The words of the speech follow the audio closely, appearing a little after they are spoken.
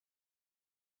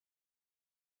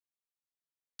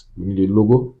we need a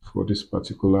logo for this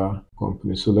particular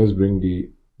company. So let's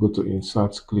go to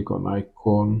insert, click on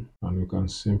icon, and we can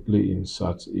simply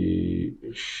insert a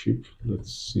ship.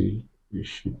 Let's see a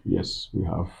ship. Yes, we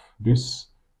have this,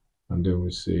 and then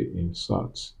we say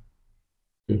insert.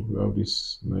 Okay, we have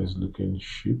this nice looking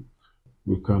ship.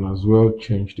 We can as well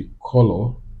change the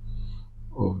color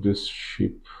of this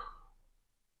ship,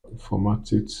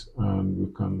 format it, and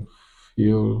we can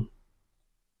fill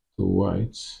the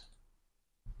white.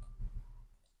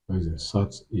 Let's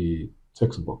insert a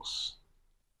text box.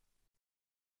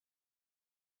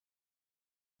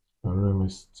 Our name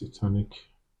is Titanic.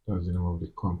 That's the name of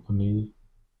the company.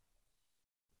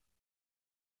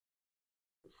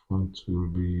 Font will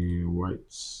be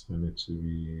white, and it will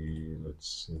be,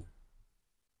 let's see,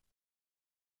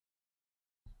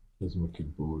 let's make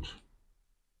it bold.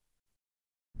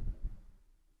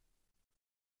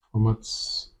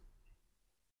 Formats,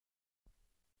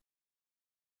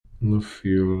 no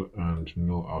fill and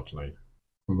no outline.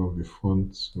 Color of the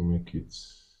font will make it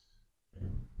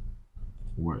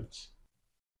white.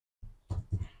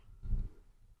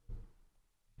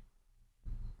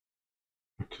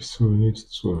 Okay, so we need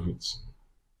two of it.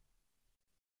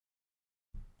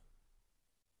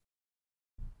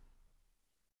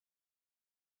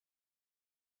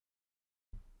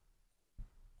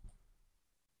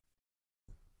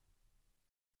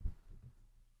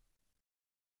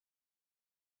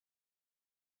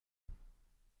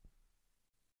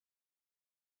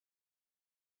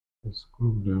 Let's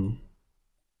group them.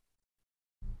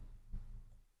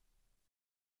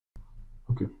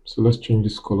 Okay, so let's change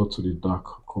this color to the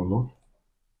dark color.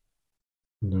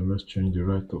 And then let's change the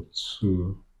right up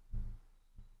to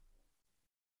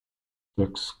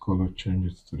text color,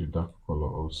 change it to the dark color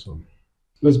also.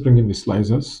 Let's bring in the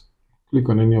slicers. Click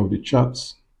on any of the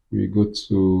charts. We go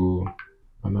to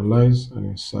analyze and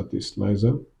insert a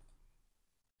slicer.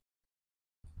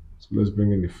 So let's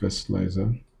bring in the first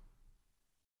slicer.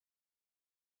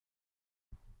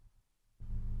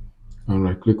 And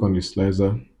right click on the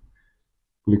slicer.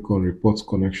 Click on report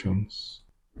connections.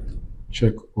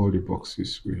 Check all the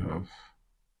boxes we have.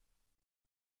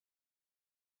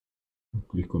 And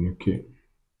click on OK.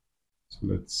 So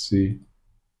let's see.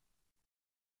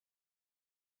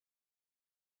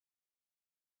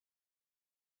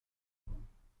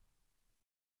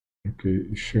 Okay,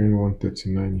 it's showing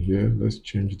 139 here. Let's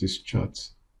change this chart.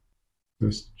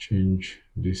 Let's change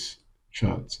this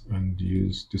chart and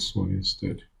use this one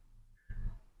instead.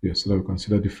 Yeah, so that we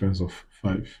consider difference of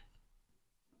 5.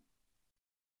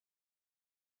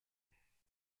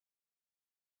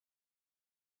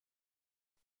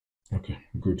 Okay,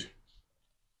 good.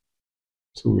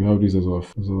 So we have this as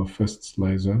our first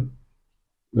slicer.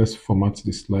 Let's format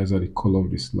the slicer, the color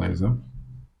of the slicer.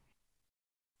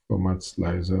 Format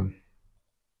slicer,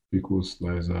 equals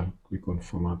slicer, click on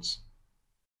format.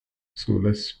 So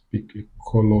let's pick a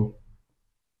color,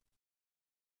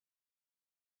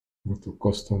 go to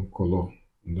custom color,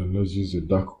 and then let's use a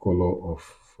dark color of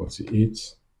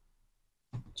 48,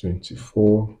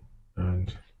 24,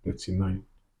 and 39.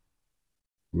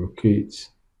 Locate,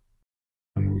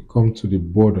 and we come to the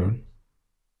border.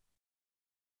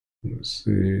 Let's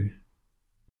say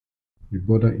the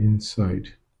border inside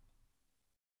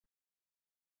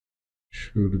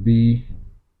should be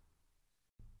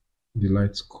the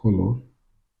light color,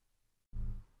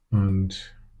 and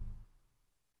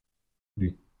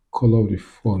the color of the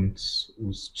font,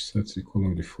 we'll set the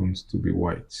color of the font to be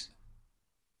white.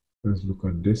 Let's look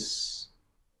at this.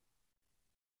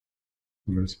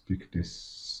 Let's pick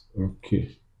this.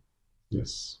 Okay,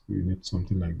 yes, we need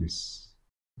something like this.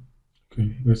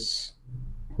 Okay, let's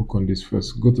work on this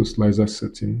first. Go to slicer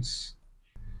settings,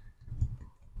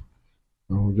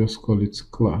 and we'll just call it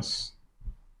class.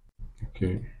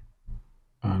 Okay,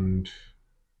 and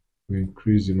we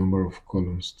increase the number of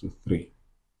columns to 3.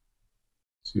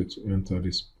 So to enter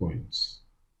these points.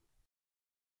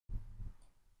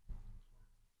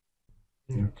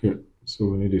 Okay, so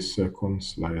we need a second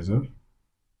slicer.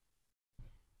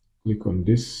 Click on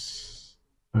this,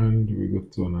 and we go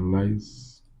to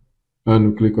analyze, and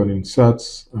we click on insert,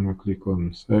 and we click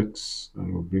on X,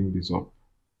 and we'll bring this up.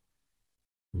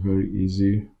 Very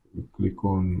easy. We click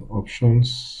on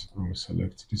options, and we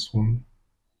select this one,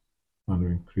 and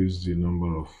we increase the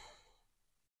number of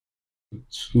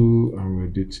 2, and we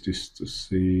edit this to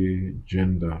say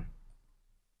gender.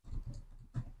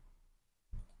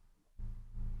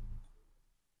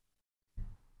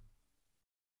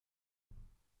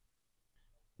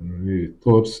 And we need a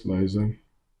third slicer,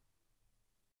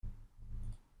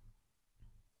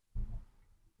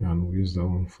 and we use that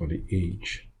one for the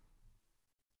age.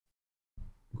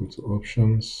 go to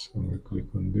options and we click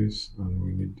on this, and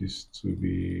we need this to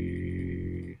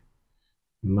be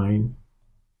 9.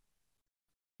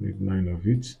 Need 9 of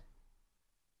it.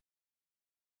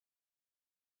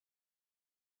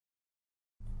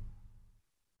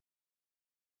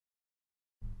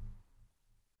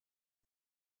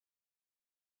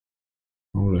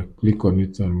 I'll right click on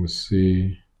it and we'll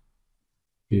say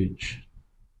age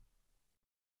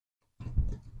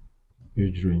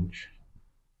range.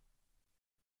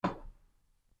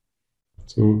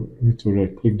 So we need to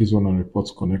right click this one and report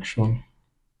connection.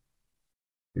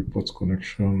 Report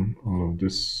connection, all of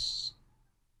this.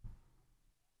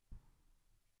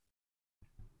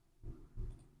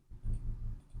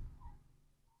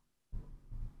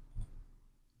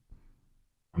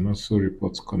 And also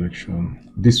report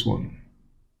connection, this one.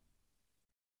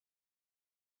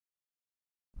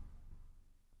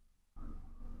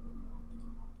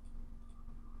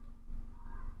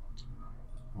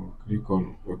 I'll click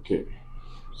on OK.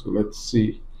 So let's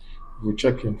see. We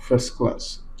check in first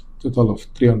class, total of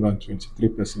 323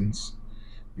 persons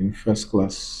in first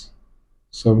class,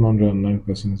 709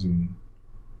 persons in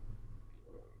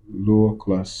lower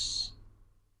class,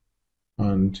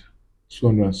 and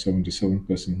 277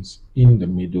 persons in the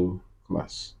middle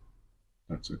class.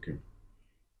 That's okay.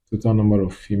 Total number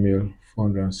of female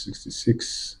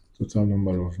 466, total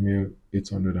number of male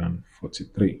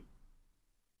 843.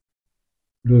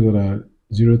 Those that are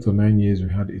 0 to 9 years, we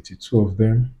had 82 of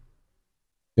them.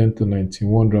 10 to 19,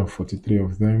 143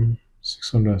 of them.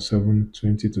 607,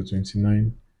 20 to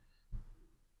 29.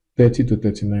 30 to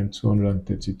 39,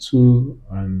 232,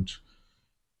 and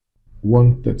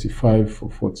 135 for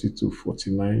 40 to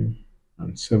 49,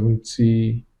 and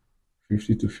 70,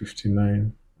 50 to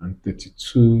 59, and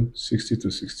 32, 60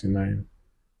 to 69.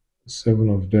 7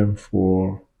 of them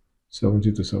for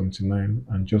 70 to 79,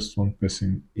 and just one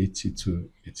person 80 to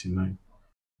 89.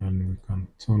 And we can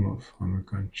turn off and we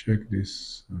can check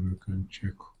this and we can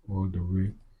check all the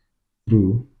way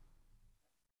through,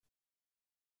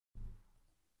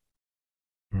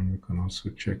 and we can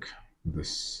also check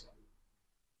this.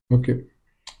 Okay,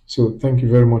 so thank you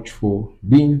very much for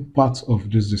being part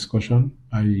of this discussion.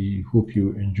 I hope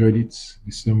you enjoyed it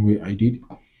the same way I did.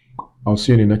 I'll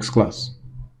see you in the next class.